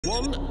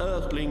One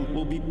Earthling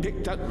will be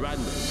picked at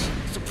random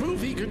to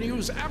prove he can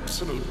use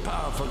absolute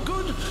power for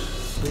good.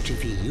 But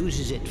if he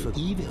uses it for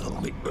evil,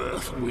 the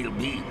Earth will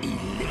be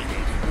elated.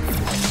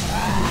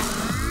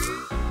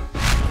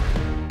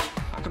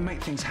 I can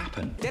make things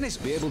happen. Dennis,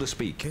 be able to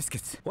speak.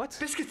 Biscuits. What?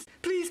 Biscuits.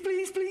 Please,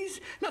 please, please.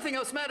 Nothing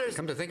else matters.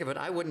 Come to think of it,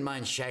 I wouldn't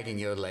mind shagging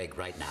your leg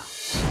right now.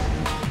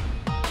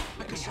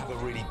 I just have a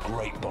really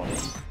great body.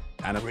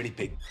 And a really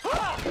big...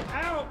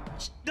 Ow!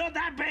 Not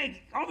that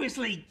big,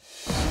 obviously.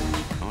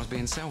 I was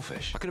being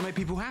selfish. I could have made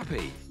people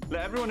happy.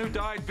 Let everyone who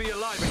died be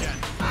alive again.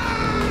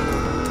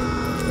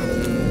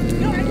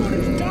 Not everyone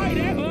who's died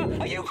ever!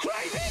 Are you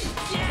crazy?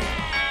 Yay!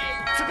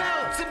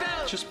 Sibel!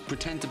 Sibel! Just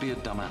pretend to be a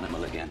dumb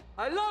animal again.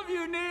 I love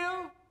you,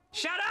 Neil!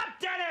 Shut up,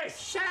 Dennis!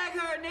 Shag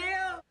her,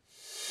 Neil!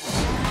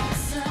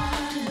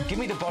 Give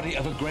me the body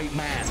of a great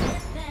man.